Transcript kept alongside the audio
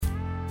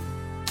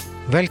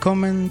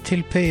Velkommen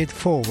til Pay It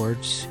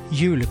Forwards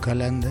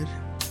julekalender.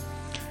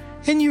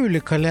 En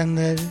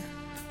julekalender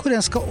hvor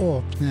jeg skal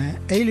åpne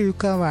en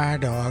luke hver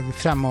dag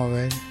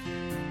fremover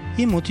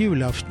imot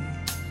julaften.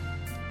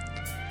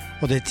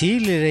 Og det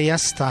tidligere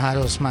gjester her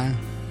hos meg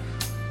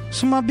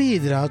som har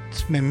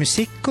bidratt med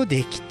musikk og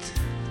dikt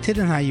til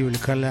denne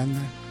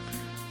julekalenderen.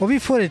 Og vi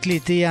får et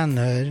lite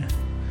gjenhør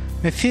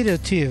med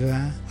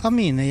 24 av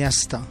mine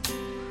gjester,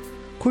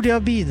 hvor de har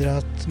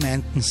bidratt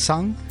med enten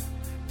sang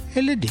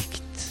eller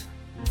dikt.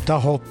 Da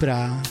håper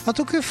jeg at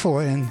dere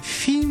får en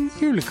fin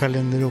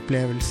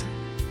julekalenderopplevelse.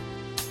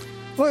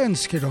 Og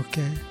ønsker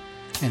dere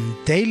en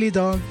deilig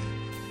dag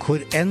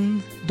hvor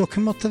enn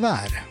dere måtte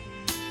være.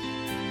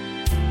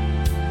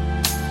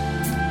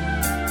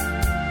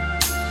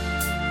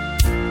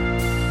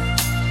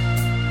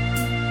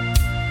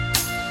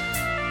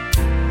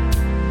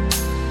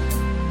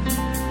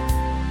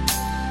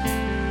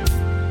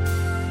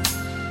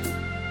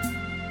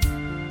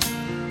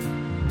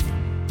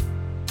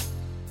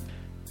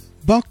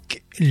 Bak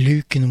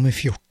luke nummer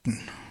 14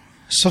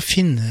 så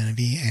finner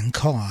vi en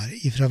kar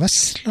fra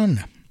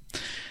Vestlandet,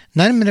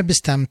 nærmere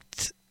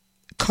bestemt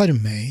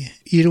Karmøy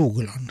i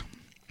Rogaland.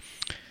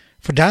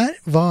 For der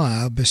var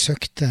jeg og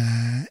besøkte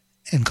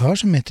en kar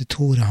som heter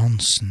Tore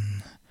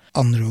Hansen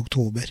 2.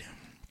 oktober.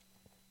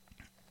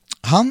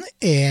 Han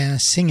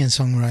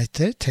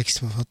singer-songwriter,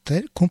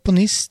 tekstforfatter,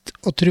 komponist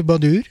og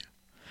trubadur,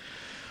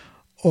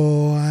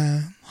 og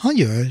han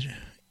gjør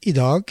i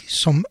dag,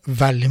 som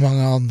veldig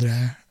mange andre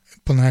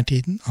på denne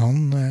tiden,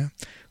 han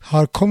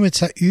har kommet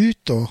seg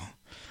ut og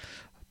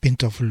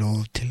begynt å få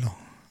lov til å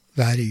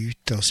være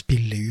ute og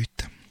spille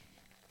ute.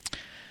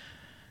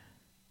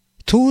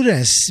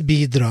 Tores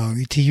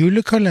bidrag til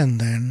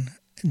julekalenderen,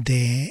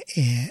 det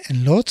en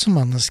låt som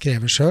han har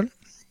skrevet selv,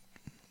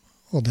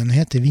 og den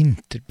heter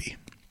Vinterby.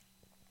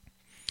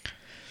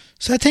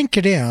 Så jeg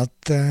tenker det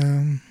at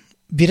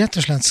vi rett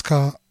og slett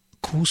skal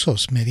kose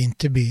oss med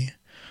Vinterby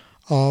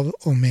av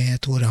og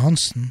med Tore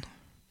Hansen.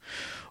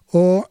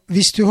 Og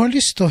hvis du har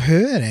lyst til å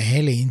høre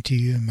hele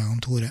intervjuet med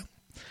han Tore,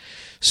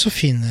 så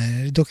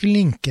finner dere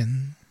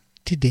linken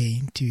til det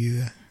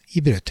intervjuet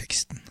i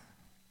brødteksten.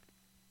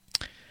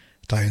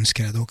 Da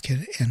ønsker jeg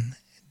dere en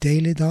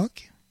deilig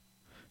dag,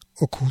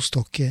 og kos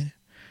dere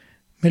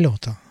med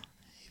låta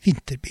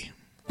Vinterby.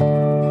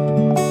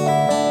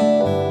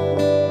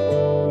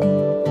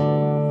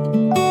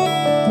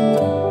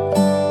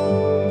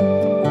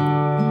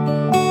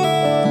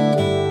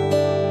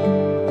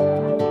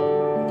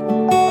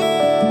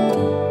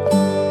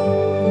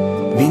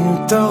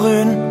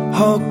 Vinteren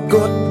har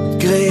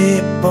gått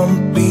grep om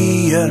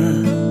byen.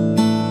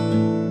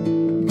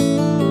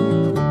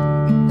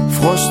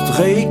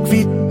 Frostrøyk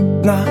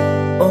vittner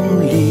om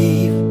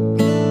liv.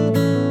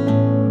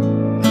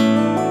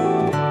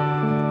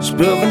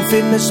 Spurven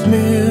finner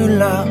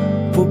smuler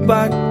på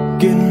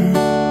bakken.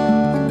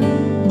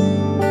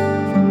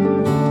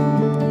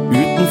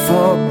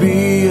 Utenfor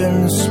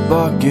byens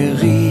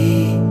bakeri.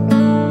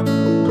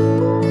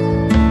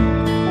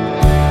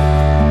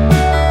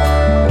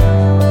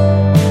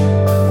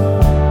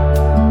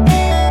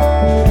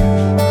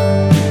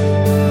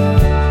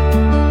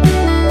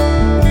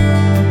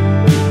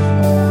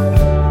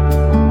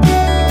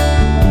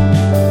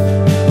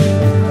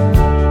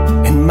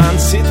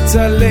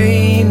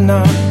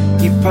 Alene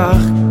i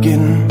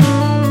parken.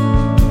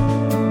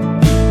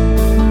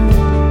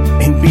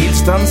 En bil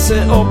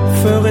stanser opp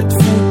for et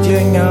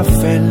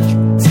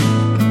fotgjengerfelt.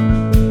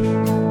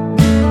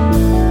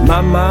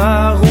 Mamma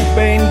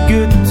roper en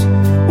gutt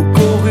og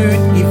går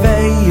ut i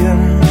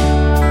veien.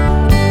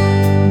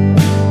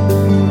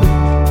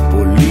 På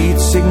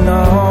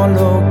lydsignal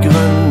og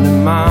grønne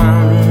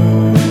mann.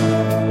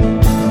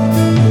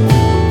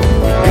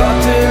 I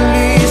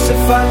gatelyset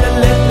faller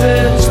lette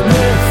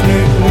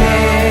snøfnut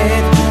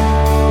ned.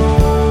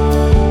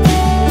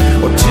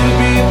 Og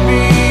tilbyr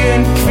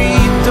byen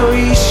kvit og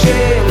i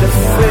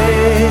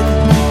sjelefred.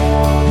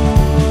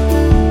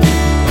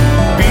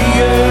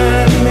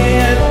 Byen med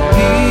et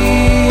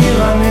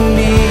yrende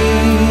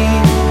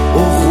liv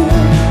og ro.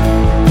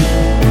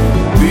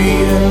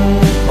 Byen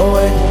og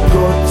et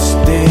godt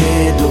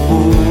sted å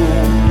bo.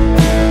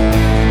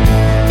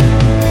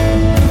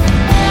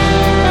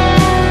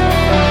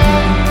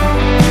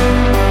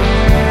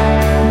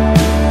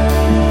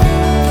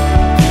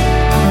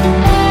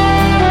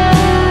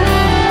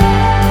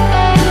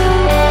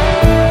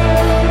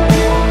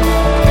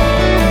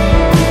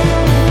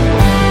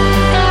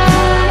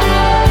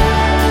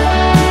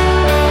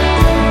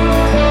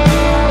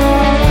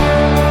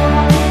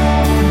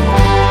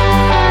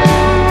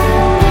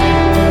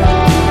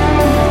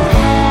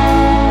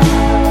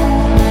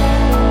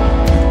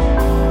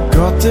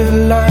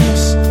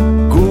 Langs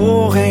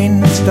går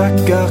en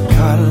stakkar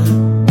kall.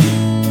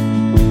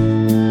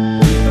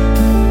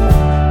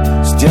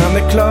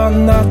 Stjerneklar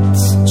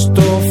natt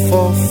står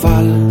for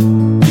fall.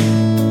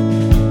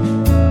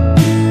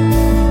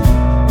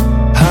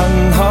 Han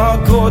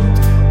har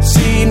grått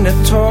sine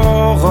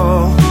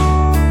tårer.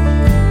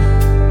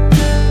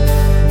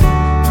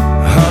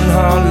 Han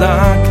har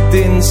lagt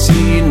inn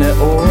sine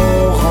år.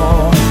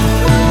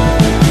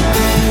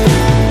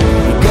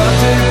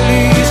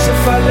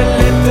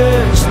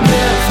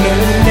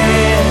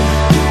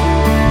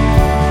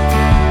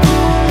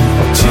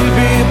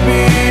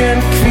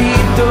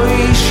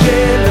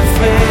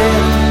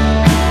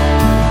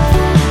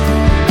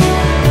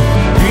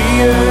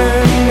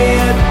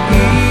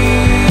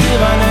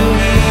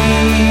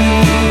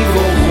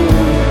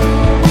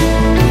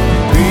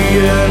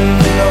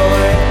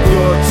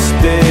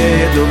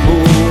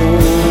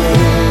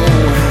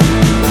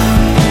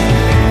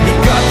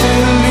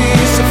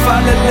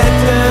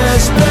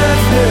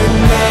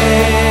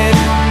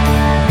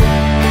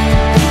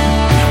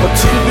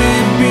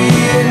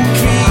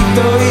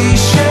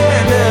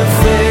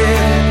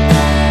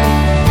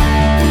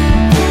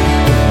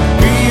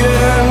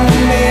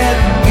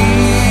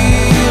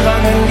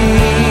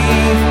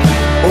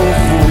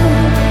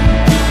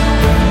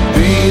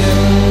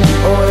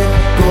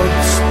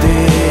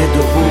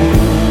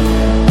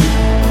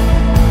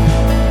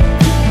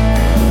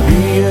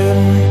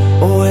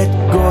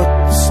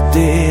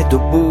 å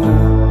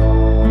bo.